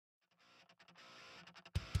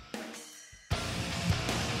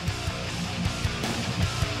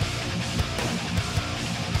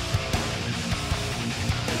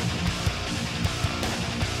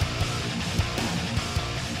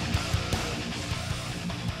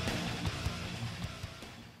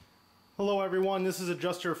Hello everyone, this is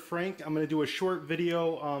Adjuster Frank. I'm going to do a short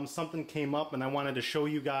video. Something came up and I wanted to show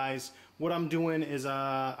you guys. What I'm doing is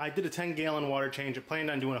I did a 10-gallon water change. I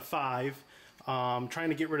planned on doing a 5. Trying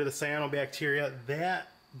to get rid of the cyanobacteria. That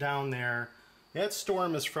down there, that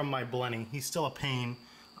storm is from my blending. He's still a pain.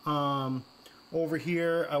 Over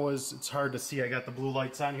here, it's hard to see. I got the blue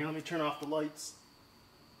lights on here. Let me turn off the lights.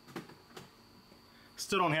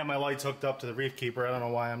 Still don't have my lights hooked up to the reef keeper. I don't know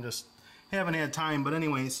why. I'm just haven't had time. But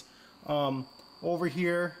anyways, over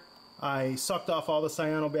here I sucked off all the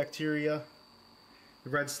cyanobacteria, the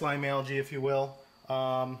red slime algae if you will,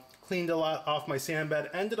 cleaned a lot off my sand bed,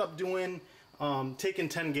 ended up doing taking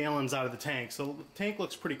 10 gallons out of the tank. So the tank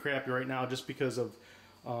looks pretty crappy right now just because of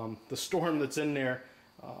the storm that's in there.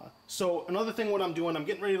 So another thing what I'm doing, I'm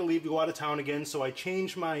getting ready to go out of town again, so I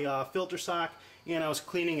changed my filter sock and I was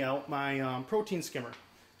cleaning out my protein skimmer.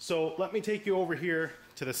 So let me take you over here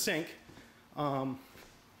to the sink.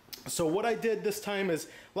 So what I did this time is,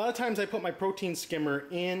 a lot of times I put my protein skimmer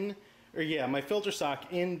in, my filter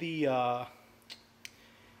sock in the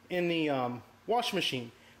wash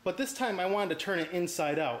machine. But this time I wanted to turn it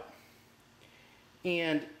inside out.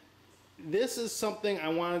 And this is something I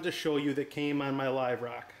wanted to show you that came on my live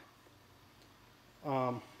rock.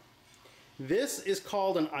 This is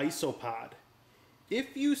called an isopod.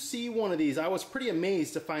 If you see one of these, I was pretty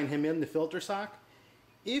amazed to find him in the filter sock.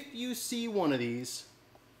 If you see one of these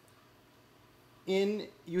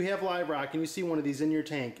you have live rock and you see one of these in your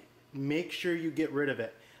tank, make sure you get rid of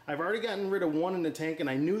it. I've already gotten rid of one in the tank and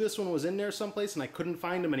I knew this one was in there someplace and I couldn't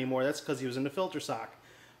find him anymore. That's because he was in the filter sock.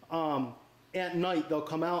 At night they'll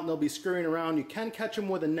come out and they'll be scurrying around. You can catch them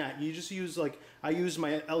with a net. You just use, like I used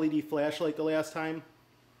my LED flashlight the last time.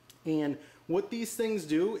 And what these things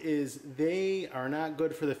do is they are not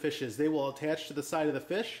good for the fishes. They will attach to the side of the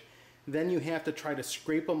fish. Then you have to try to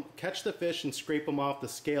scrape them, catch the fish and scrape them off the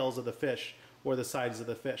scales of the fish or the sides of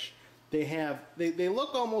the fish. They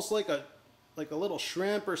look almost like a little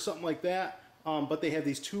shrimp or something like that, but they have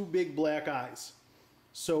these two big black eyes.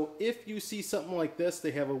 So if you see something like this,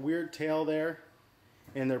 they have a weird tail there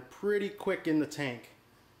and they're pretty quick in the tank.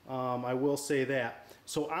 I will say that.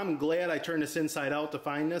 So I'm glad I turned this inside out to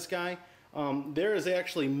find this guy. There is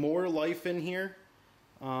actually more life in here.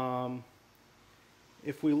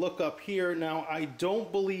 If we look up here, now I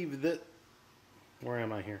don't believe that, where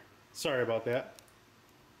am I here? Sorry about that.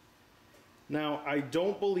 Now I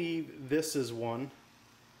don't believe this is one.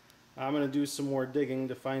 I'm going to do some more digging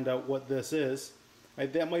to find out what this is.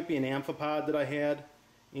 That might be an amphipod that I had,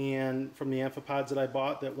 and from the amphipods that I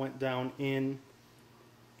bought that went down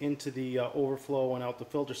into the overflow and out the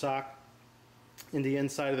filter sock, in the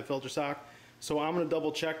inside of the filter sock. So I'm going to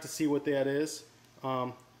double check to see what that is.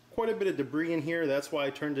 Quite a bit of debris in here, that's why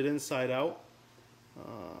I turned it inside out.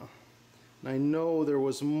 And I know there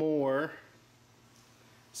was more.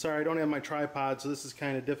 Sorry, I don't have my tripod, so this is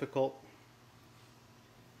kind of difficult.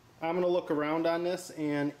 I'm going to look around on this,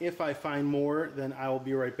 and if I find more, then I will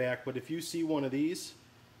be right back. But if you see one of these,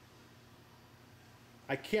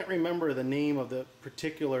 I can't remember the name of the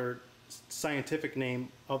particular scientific name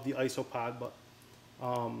of the isopod, but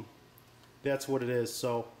that's what it is.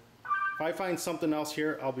 So if I find something else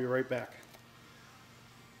here, I'll be right back.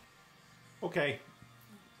 Okay,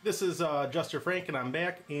 this is Adjuster Frank and I'm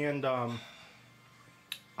back, and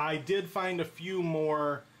I did find a few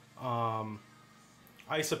more isopods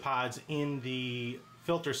in the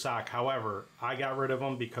filter sock. However, I got rid of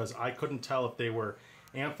them because I couldn't tell if they were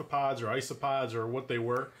amphipods or isopods or what they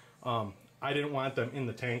were. I didn't want them in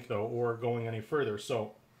the tank though or going any further,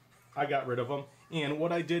 so I got rid of them. And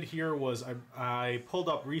what I did here was I pulled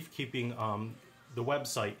up Reef Keeping, the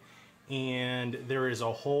website, and there is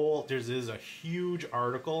a huge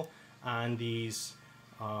article on these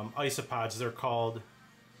isopods. They're called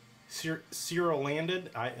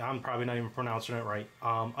Cirolanid. I'm probably not even pronouncing it right.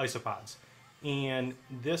 Isopods. And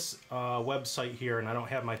this website here, and I don't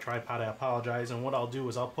have my tripod, I apologize, and what I'll do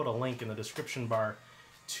is I'll put a link in the description bar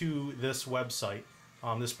to this website,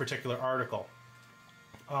 this particular article.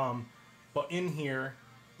 But in here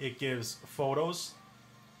it gives photos.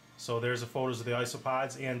 So there's the photos of the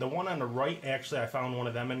isopods, and the one on the right, actually I found one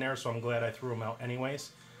of them in there, so I'm glad I threw them out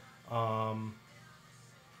anyways.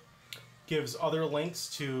 Gives other links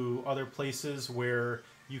to other places where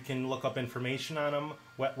you can look up information on them.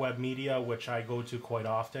 Wet Web Media, which I go to quite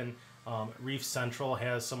often. Reef Central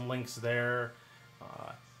has some links there.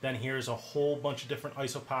 Then here's a whole bunch of different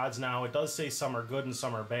isopods. Now it does say some are good and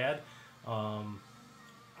some are bad.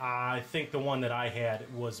 I think the one that I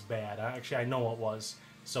had was bad. Actually, I know it was.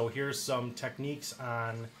 So here's some techniques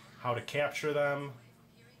on how to capture them.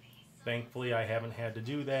 Thankfully, I haven't had to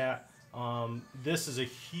do that. This is a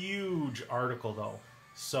huge article though,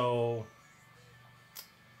 so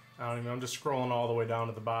I don't even, I'm just scrolling all the way down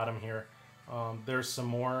to the bottom here. There's some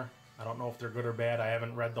more. I don't know if they're good or bad. I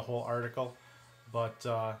haven't read the whole article, but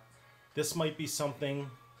this might be something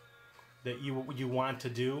that you want to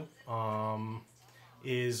do.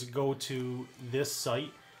 Is go to this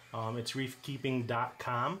site. It's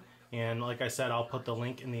reefkeeping.com, and like I said, I'll put the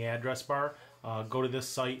link in the address bar. Go to this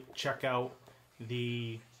site, check out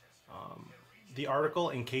the article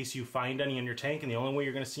in case you find any in your tank, and the only way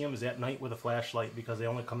you're going to see them is at night with a flashlight because they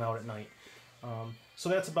only come out at night. So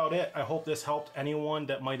that's about it. I hope this helped anyone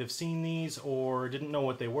that might have seen these or didn't know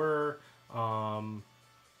what they were.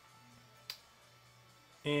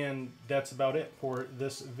 And that's about it for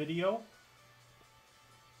this video.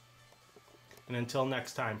 And until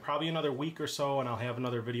next time, probably another week or so, and I'll have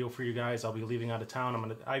another video for you guys. I'll be leaving out of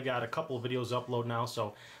town. I've got a couple of videos upload now,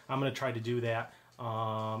 so I'm gonna try to do that.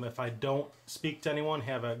 If I don't speak to anyone,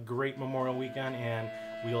 have a great Memorial weekend, and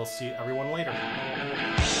we'll see everyone later.